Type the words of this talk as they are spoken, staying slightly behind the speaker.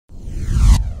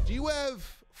you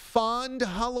have fond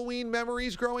Halloween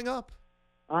memories growing up?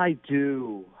 I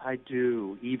do.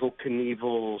 Evel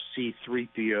Knievel,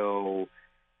 C-3PO,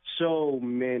 so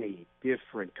many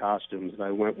different costumes that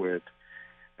I went with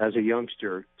as a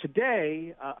youngster.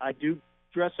 Today, I do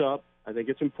dress up. I think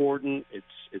it's important.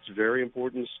 It's very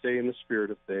important to stay in the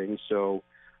spirit of things. So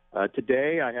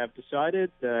today I have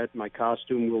decided that my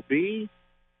costume will be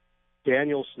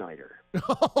Daniel Snyder.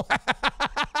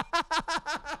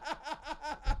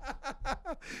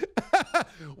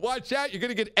 Watch out, you're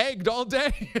going to get egged all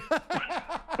day.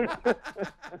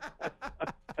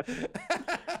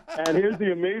 And here's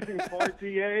the amazing part,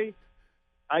 DA.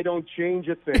 I don't change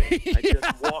a thing. I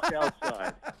just walk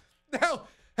outside. Now,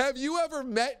 have you ever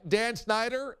met Dan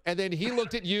Snyder and then he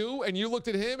looked at you and you looked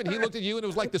at him and he looked at you and it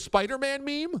was like the Spider-Man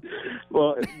meme?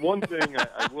 Well, one thing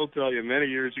I will tell you, many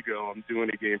years ago, I'm doing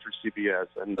a game for CBS,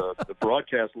 and the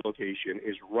broadcast location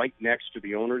is right next to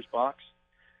the owner's box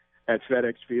at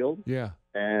FedEx Field. Yeah.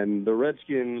 And the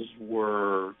Redskins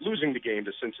were losing the game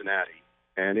to Cincinnati.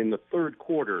 And in the third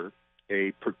quarter,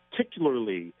 a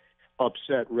particularly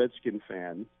upset Redskin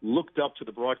fan looked up to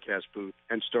the broadcast booth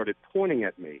and started pointing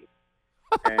at me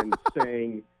and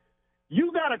saying,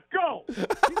 "You got to go.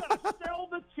 You got to sell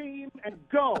the team and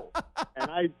go." And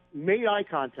I made eye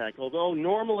contact. Although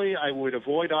normally I would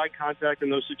avoid eye contact in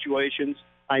those situations,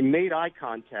 I made eye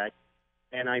contact,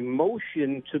 and I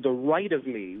motioned to the right of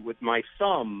me with my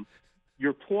thumb,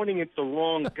 "You're pointing at the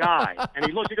wrong guy." And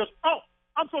he looks, he goes, "Oh,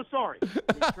 I'm so sorry."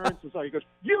 And he turns to the side, he goes,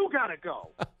 "You got to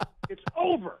go. It's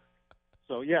over."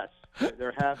 So, yes,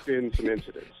 there have been some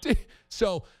incidents.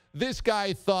 So this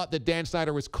guy thought that Dan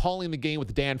Snyder was calling the game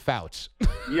with Dan Fouts.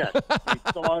 Yes, he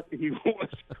thought he was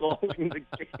calling the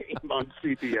game on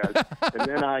CBS. And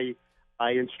then I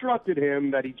instructed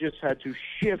him that he just had to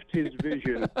shift his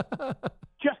vision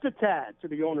just a tad to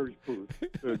the owner's booth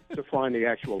to find the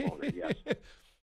actual owner, yes.